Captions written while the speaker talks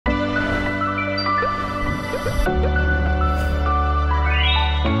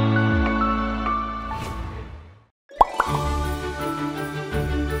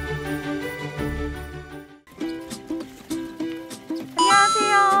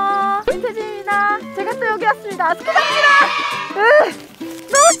왔습니다. 스키장입니다.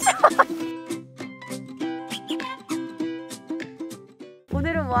 너무 추워.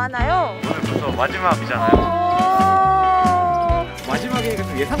 오늘은 뭐 하나요? 오늘 벌써 마지막이잖아요. 마지막이니까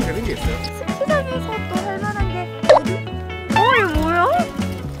좀 예상되는 게 있어요. 스키장에서 또 할만한 게 이거 뭐야?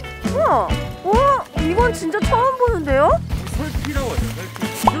 우와, 이건 진짜 처음 보는데요? 설피라고 하죠.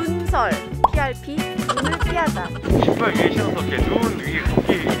 설피. 눈설, PRP, 눈을 피하다. 신발 위에 신어서 이렇게 눈 위에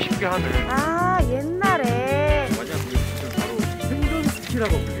걷기 쉽게 하는. 아, 옛날에 마지막 그게 바로 생존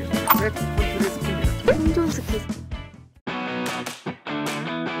스키라고 불리죠. 백컨트리 스키입니다. 생존 스키.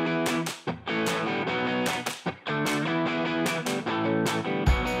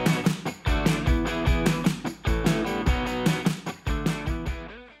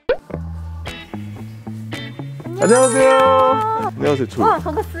 안녕하세요. 안녕하세요.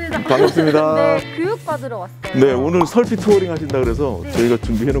 반갑습니다. 반갑습니다. 네, 교육 받으러 왔어요. 네, 오늘 설피 투어링 하신다 그래서 저희가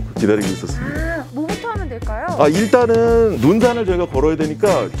준비해놓고 기다리고 있었습니다. 뭐부터 하면 될까요? 일단은 눈단을 저희가 걸어야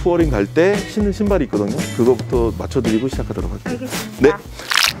되니까 투어링 갈 때 신는 신발이 있거든요. 그거부터 맞춰드리고 시작하도록 할게요. 알겠습니다. 네.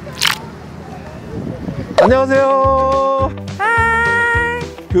 안녕하세요. 하이.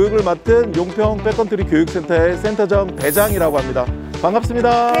 교육을 맡은 용평 백컨트리 교육센터의 센터장 배장이라고 합니다.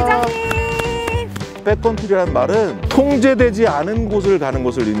 반갑습니다. 대장님. 백컨트리라는 말은 통제되지 않은 곳을 가는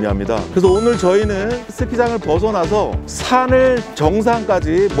것을 의미합니다. 그래서 오늘 저희는 스키장을 벗어나서 산을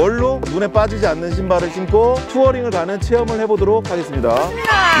정상까지 뭘로? 눈에 빠지지 않는 신발을 신고 투어링을 가는 체험을 해보도록 하겠습니다.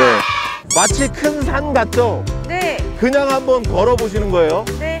 네. 마치 큰 산 같죠? 네. 그냥 한번 걸어보시는 거예요.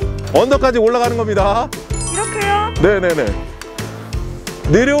 네. 언덕까지 올라가는 겁니다. 이렇게요? 네네네.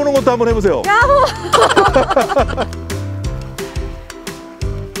 내려오는 것도 한번 해보세요. 야호!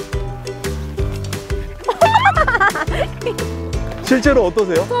 실제로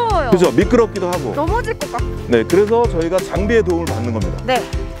어떠세요? 무서워요. 그죠? 미끄럽기도 하고. 넘어질 것 같고. 네, 그래서 저희가 장비의 도움을 받는 겁니다. 네.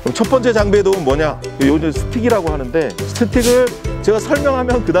 그럼 첫 번째 장비의 도움은 뭐냐? 요즘 스틱이라고 하는데 스틱을 제가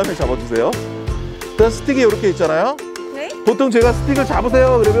설명하면 그 다음에 잡아주세요. 그 스틱이 이렇게 있잖아요. 네. 보통 제가 스틱을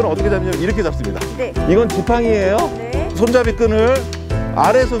잡으세요 그러면 어떻게 잡냐면 이렇게 잡습니다. 네. 이건 지팡이에요. 네. 손잡이 끈을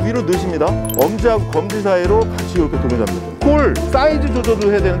아래에서 위로 넣으십니다. 엄지하고 검지 사이로 같이 이렇게 돌려 잡는 거예요. 폴 사이즈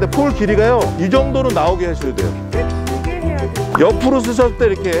조절을 해야 되는데 폴 길이가요 이 정도는 나오게 하셔야 돼요. 이게 해야 돼. 옆으로 쓰실 때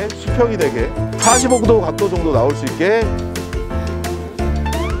이렇게 수평이 되게 45도 각도 정도 나올 수 있게.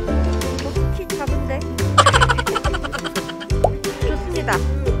 키 작은데. 좋습니다.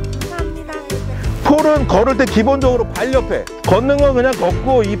 감사합니다. 폴은 걸을 때 기본적으로 발 옆에 걷는 건 그냥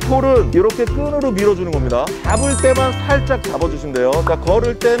걷고 이 폴은 이렇게 끈으로 밀어주는 겁니다. 잡을 때만 살짝 잡아주시면 돼요. 그러니까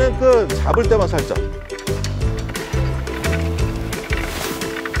걸을 때는 끈, 잡을 때만 살짝.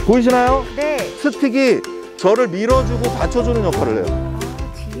 보이시나요? 네. 스틱이 저를 밀어주고 받쳐주는 역할을 해요. 아,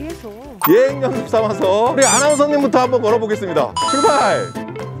 뒤에서. 예행 연습 삼아서 우리 아나운서님부터 한번 걸어보겠습니다. 출발!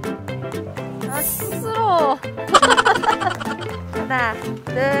 아, 쑥스러워. 하나,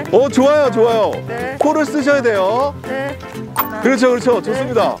 둘. 좋아요, 좋아요. 네. 폴을 쓰셔야 돼요. 네. 하나, 그렇죠, 그렇죠.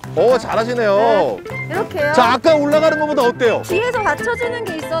 좋습니다. 잘하시네요. 네. 이렇게요. 자, 아까 올라가는 것보다 어때요? 뒤에서 받쳐주는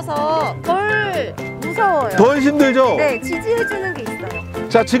게 있어서 덜 무서워요. 덜 힘들죠? 네, 지지해주는 게 있어요.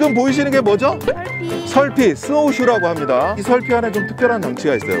 자, 지금 보이시는 게 뭐죠? 설피. 설피, 스노우슈라고 합니다. 이 설피 안에 좀 특별한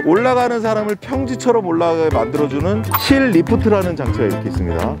장치가 있어요. 올라가는 사람을 평지처럼 올라가게 만들어주는 힐 리프트라는 장치가 이렇게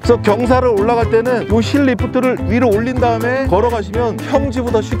있습니다. 그래서 경사를 올라갈 때는 이 힐 리프트를 위로 올린 다음에 걸어가시면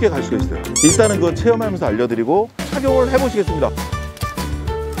평지보다 쉽게 갈 수가 있어요. 일단은 그건 체험하면서 알려드리고 착용을 해보시겠습니다.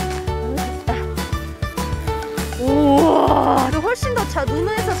 우와, 훨씬 더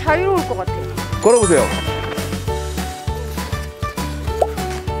눈에서 자유로울 것 같아요. 걸어보세요.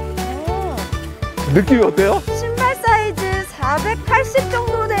 느낌이 어때요? 신발 사이즈 480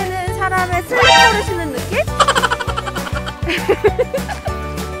 정도 되는 사람의 슬리퍼를 신는 느낌?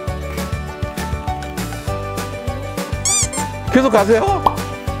 계속 가세요.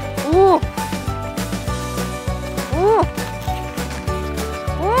 오! 오!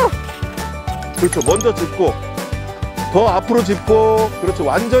 오! 그렇죠. 먼저 짚고 더 앞으로 짚고 그렇죠.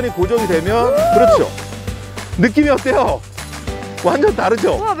 완전히 고정이 되면 그렇죠. 느낌이 어때요? 완전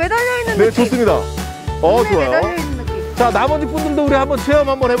다르죠? 우와, 매달려 있는 네, 느낌. 좋습니다. 매달려 좋아요. 있는 느낌. 자, 나머지 분들도 우리 한번 체험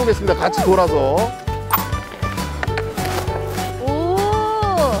한번 해보겠습니다. 같이 돌아서. 오!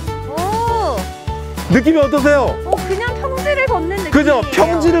 오! 느낌이 어떠세요? 그냥 평지를 걷는 느낌. 그죠?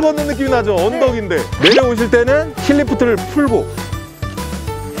 평지를 걷는 느낌이 나죠? 언덕인데. 내려오실 때는 힐리프트를 풀고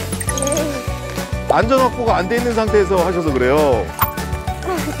안전 확보가 안 돼 있는 상태에서 하셔서 그래요.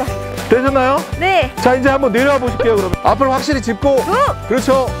 되셨나요? 네. 자, 이제 한번 내려와 보실게요. 그러면 앞을 확실히 짚고.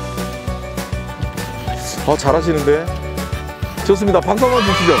 그렇죠. 잘하시는데. 좋습니다. 박수 한번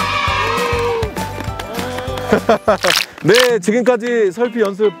주시죠. 네, 지금까지 설피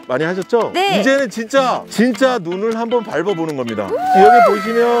연습 많이 하셨죠? 네. 이제는 진짜 눈을 한번 밟아보는 겁니다. 여기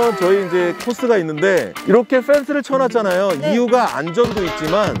보시면 저희 이제 코스가 있는데 이렇게 펜스를 쳐놨잖아요. 네. 이유가 안전도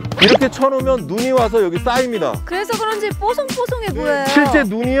있지만 이렇게 쳐놓으면 눈이 와서 여기 쌓입니다. 그래서 그런지 뽀송뽀송해 보여요. 실제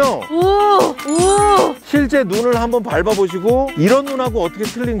눈이요. 오! 실제 눈을 한번 밟아보시고 이런 눈하고 어떻게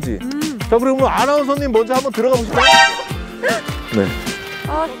틀린지. 자, 그러면 아나운서님 먼저 한번 들어가 보실까요? 네.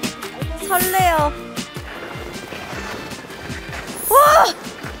 아, 설레요. 와!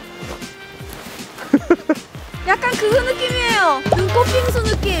 약간 그 느낌이에요. 눈꽃빙수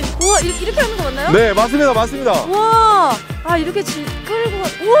느낌. 우와, 이렇게 하는 거 맞나요? 네, 맞습니다. 맞습니다. 우와! 아, 이렇게 끌고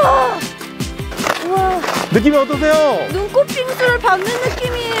우와! 우와! 느낌이 어떠세요? 눈꽃빙수를 밟는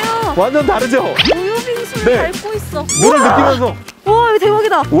느낌이에요. 완전 다르죠? 우유빙수를 네. 밟고 있어. 눈을 느끼면서. 와, 이거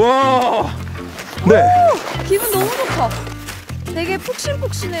대박이다. 와. 네. 오, 기분 너무 좋다. 되게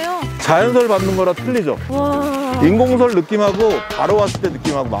푹신푹신해요. 자연설 밟는 거랑 틀리죠? 와. 인공설 느낌하고 바로 왔을 때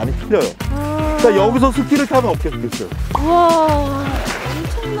느낌하고 많이 틀려요. 그러니까 여기서 스키를 타면 없겠어요. 와,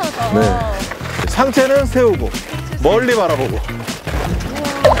 엄청나다. 네. 상체는 세우고 멀리 바라보고.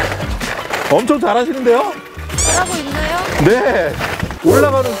 엄청 잘하시는데요? 잘하고 있나요? 네.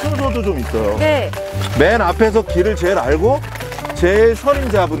 올라가는 순서도 좀 있어요. 네. 맨 앞에서 길을 제일 알고 제일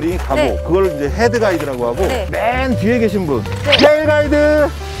선임자분이 가고 네. 그걸 이제 헤드 가이드라고 하고 네. 맨 뒤에 계신 분 네. 테일 가이드.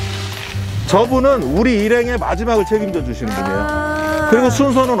 저분은 우리 일행의 마지막을 책임져 주시는 분이에요. 그리고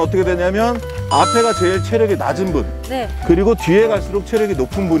순서는 어떻게 되냐면 앞에가 제일 체력이 낮은 분, 네. 그리고 뒤에 갈수록 체력이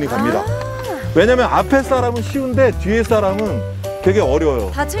높은 분이 갑니다. 왜냐면 앞에 사람은 쉬운데 뒤에 사람은 되게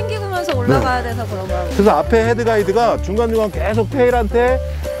어려워요. 다 챙기면서 올라가야 돼서 그런 거라고. 그래서 앞에 헤드 가이드가 중간중간 계속 테일한테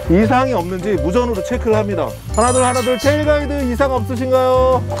이상이 없는지 무전으로 체크를 합니다. 하나 둘 테일 가이드 이상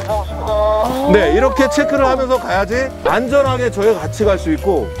없으신가요? 네, 이렇게 체크를 하면서 가야지 안전하게 저희가 같이 갈 수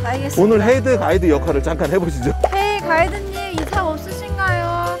있고. 알겠습니다. 오늘 헤드 가이드 역할을 잠깐 해보시죠. 헤이 가이드님 이상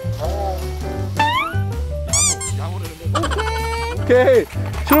없으신가요? 오케이,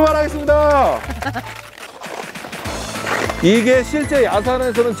 출발하겠습니다. 이게 실제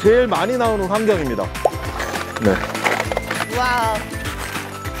야산에서는 제일 많이 나오는 환경입니다. 네. 와우.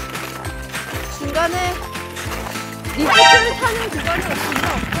 중간에 리프트를 타는 구간이 없군요.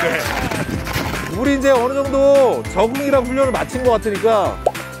 우리 이제 어느 정도 적응이랑 훈련을 마친 것 같으니까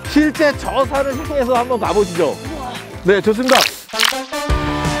실제 저 산을 향해서 한번 가보시죠. 네, 좋습니다.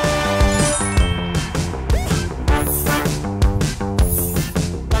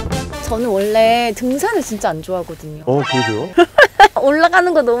 저는 원래 등산을 진짜 안 좋아하거든요. 그러세요?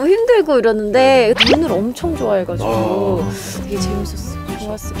 올라가는 거 너무 힘들고 이러는데 눈을 엄청 좋아해가지고 되게 재밌었어요.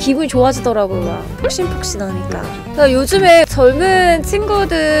 좋았어요. 기분이 좋아지더라고요. 막 푹신푹신하니까. 그러니까 요즘에 젊은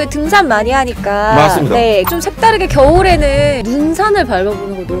친구들 등산 많이 하니까 맞습니다. 네, 좀 색다르게 겨울에는 눈산을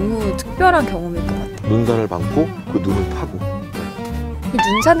밟아보는 거 너무 특별한 경험일 것 같아요. 눈산을 밟고 그 눈을 타고.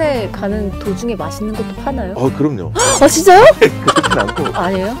 눈산을 가는 도중에 맛있는 것도 파나요? 그럼요. 아 진짜요? 그렇진 않고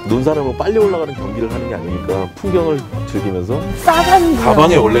아니에요? 눈산을 뭐 빨리 올라가는 경기를 하는 게 아니니까 풍경을 즐기면서 싸가는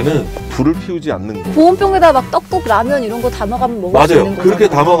가방에 원래는 불을 피우지 않는 거. 보온병에다 막 떡국, 라면 이런 거 담아가면 먹을 수 있는 맞아요. 거잖아요. 그렇게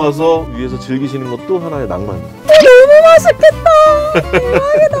담아가서 위에서 즐기시는 것도 하나의 낭만입니다. 너무 맛있겠다.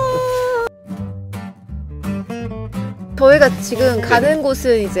 대박이다. 저희가 지금 가는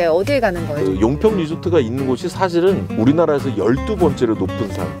곳은 이제 어딜 가는 거예요? 용평 리조트가 있는 곳이 사실은 우리나라에서 12번째로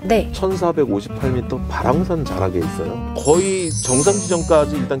높은 산, 네. 1458m 발왕산 자락에 있어요. 거의 정상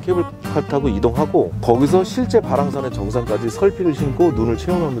지점까지 일단 케이블카 타고 이동하고 거기서 실제 발왕산의 정상까지 설피를 신고 눈을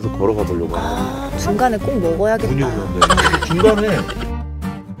체험하면서 걸어가 보려고 합니다. 중간에 꼭 먹어야겠다. 눈이 오는데 중간에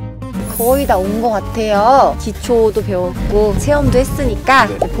거의 다 온 것 같아요. 기초도 배웠고 체험도 했으니까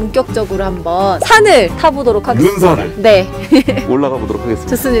네. 이제 본격적으로 한번 산을 타보도록 하겠습니다. 눈산을 네. 올라가 보도록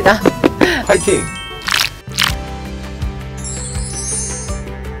하겠습니다. 좋습니다. 파이팅!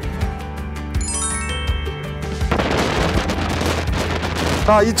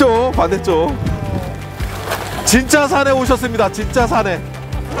 자, 이쪽 반대쪽 진짜 산에 오셨습니다. 진짜 산에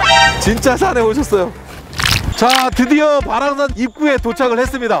오셨어요. 자, 드디어 발왕산 입구에 도착을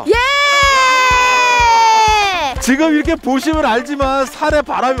했습니다. 예! 지금 이렇게 보시면 알지만 산에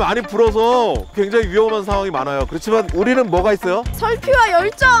바람이 많이 불어서 굉장히 위험한 상황이 많아요. 그렇지만 우리는 뭐가 있어요? 설피와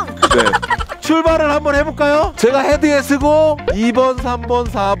열정. 네. 출발을 한번 해볼까요? 제가 헤드에 쓰고 2번, 3번,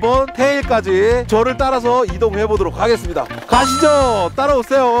 4번 테일까지 저를 따라서 이동해 보도록 하겠습니다. 가시죠.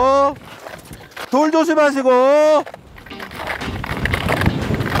 따라오세요. 돌 조심하시고.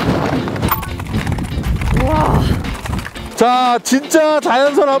 와. 자, 진짜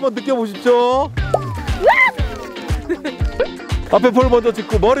자연설 한번 느껴보십시오. 앞에 볼 먼저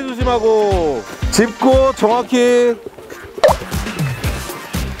짚고 머리 조심하고 짚고 정확히.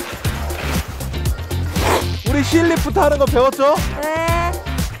 우리 우리 실리프트 하는 거 배웠죠? 네.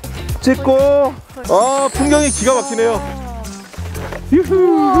 찍고 풍경이 기가 막히네요.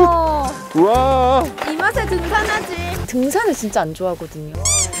 유후. 우와. 이 맛에 등산하지. 등산을 진짜 안 좋아하거든요.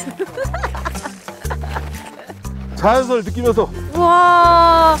 자연스러울 느끼면서.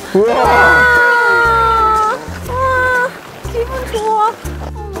 와. 우와. 와. 기분 좋아.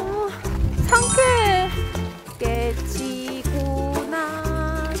 너무 상쾌해. 깨치고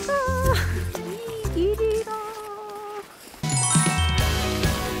나가 이 길이라.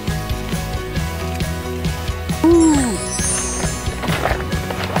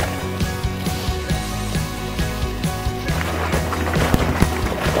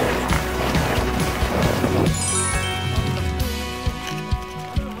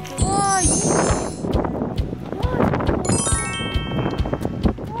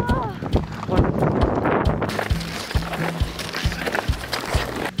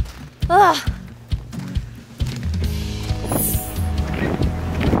 아.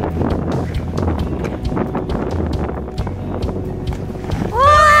 와!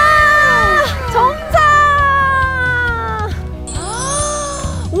 정상!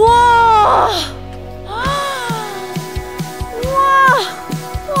 와! 우와!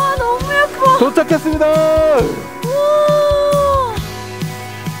 와, 너무 예뻐! 도착했습니다.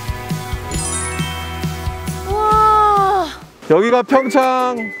 와! 여기가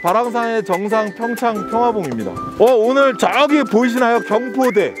평창 발왕산의 정상 평창 평화봉입니다. 오늘 저기 보이시나요?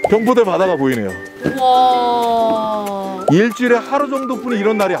 경포대 바다가 보이네요. 와. 일주일에 하루 정도뿐이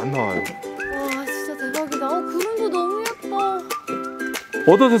이런 날이 안 나와요. 와, 진짜 대박이다. 구름도 너무 예뻐.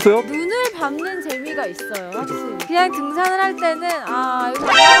 어떠셨어요? 눈을 밟는 재미가 있어요, 확실히. 그냥 등산을 할 때는 여기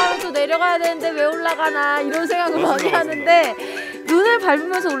올라가면 또 내려가야 되는데 왜 올라가나 이런 생각을 많이 하는데 눈을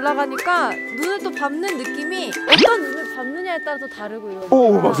밟으면서 올라가니까 눈을 또 밟는 느낌이 어떤 눈을 밟느냐에 따라 또 다르고 이러니까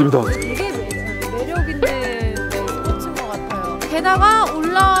오, 맞습니다. 되게 매력 있는 스포츠인 것 같아요. 게다가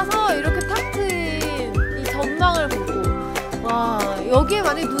올라와서 이렇게 탁 트인 이 전망을 보고 와, 여기에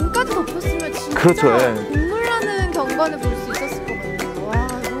만약에 눈까지 덮였으면 진짜 그렇죠, 예. 눈물 나는 경관을 볼 수 있었을 것 같아요. 와,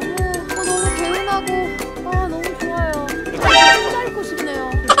 너무 개운하고 너무 좋아요. 짧고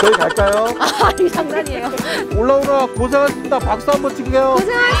싶네요. 저희 갈까요? 아니, 장난이에요. 올라오느라 고생하셨습니다. 박수 한번 치게요.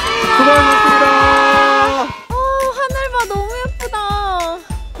 고생하셨습니다. 수고하셨습니다. 하늘 봐, 너무 예쁘다.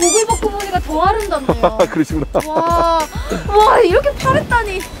 목을 벗고 보니까 더 아름답네요. 그러시구나. 와, 이렇게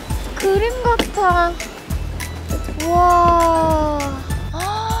파랬다니. 그림 같아. 와.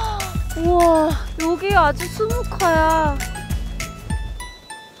 우와, 여기 아주 수묵화야.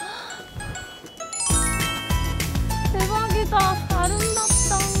 대박이다.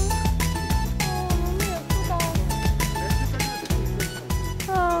 아름답다. 너무 예쁘다.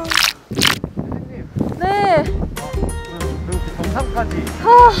 네. 정상까지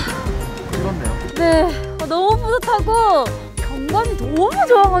이렇네요. 네. 너무 뿌듯하고 경관이 너무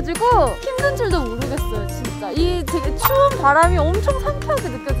좋아가지고 힘든 줄도 모르겠어요, 진짜. 이 되게 추운 바람이 엄청 상쾌하게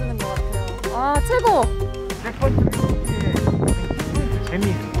느껴지는 것 같아요. 최고! 재미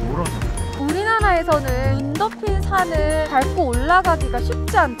뭐라죠? 우리나라에서는 눈 덮인 산을 밟고 올라가기가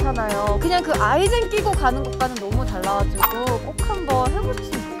쉽지 않잖아요. 그냥 그 아이젠 끼고 가는 것과는 너무 달라가지고 꼭 한번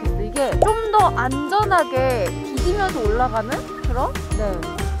해보셨으면 좋겠어요. 이게 좀 더 안전하게 디디면서 올라가는 그런? 네.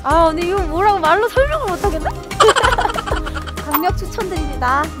 근데 이거 뭐라고 말로 설명을 못하겠네? 강력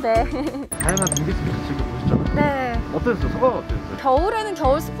추천드립니다. 네. 다양한 동계스포츠 즐겨보셨잖아요. 네. 어땠어요? 소감 어땠어요? 겨울에는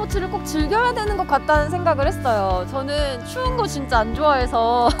겨울 스포츠를 꼭 즐겨야 되는 것 같다는 생각을 했어요. 저는 추운 거 진짜 안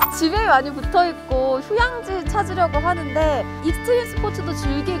좋아해서 집에 많이 붙어있고 휴양지 찾으려고 하는데 익스트림 스포츠도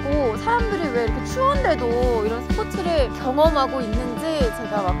즐기고 사람들이 왜 이렇게 추운데도 이런 스포츠를 경험하고 있는지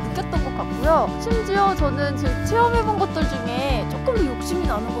제가 막 느꼈던 것 같고요. 심지어 저는 지금 체험해본 것들 중에 조금 더 욕심이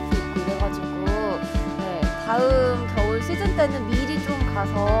나는 것도 있고 이래가지고 네, 다음 겨울 시즌 때는 미리 좀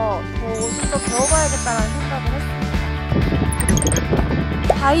가서 좀 더 배워봐야겠다는 생각을 했어요.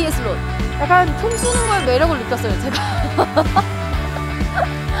 바이애슬론 약간 총 쏘는 거에 매력을 느꼈어요, 제가.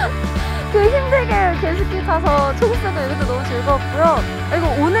 그 힘들게 게스키 타서 총 쏘고 이것도 너무 즐거웠고요. 그리고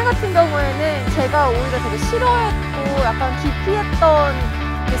오늘 같은 경우에는 제가 오히려 되게 싫어했고 약간 기피했던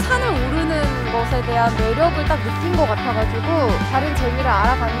그 산을 오르는 것에 대한 매력을 딱 느낀 것 같아가지고 다른 재미를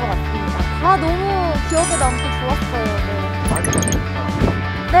알아가는 것 같습니다. 너무 기억에 남고 좋았어요. 네.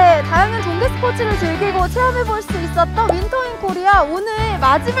 네, 다양한 동계스포츠를 즐기고 체험해볼 수 있었던 윈터인코리아 오늘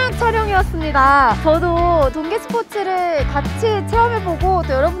마지막 촬영이었습니다. 저도 동계스포츠를 같이 체험해보고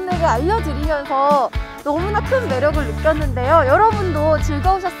또 여러분들에게 알려드리면서 너무나 큰 매력을 느꼈는데요. 여러분도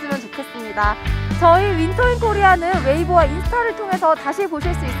즐거우셨으면 좋겠습니다. 저희 윈터인코리아는 웨이브와 인스타를 통해서 다시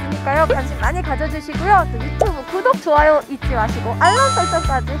보실 수 있으니까요. 관심 많이 가져주시고요. 또 유튜브 구독, 좋아요 잊지 마시고 알람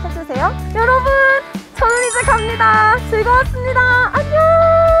설정까지 해주세요. 여러분, 저는 이제 갑니다. 즐거웠습니다. 안녕.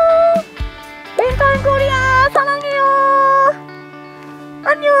 윈터인코리아.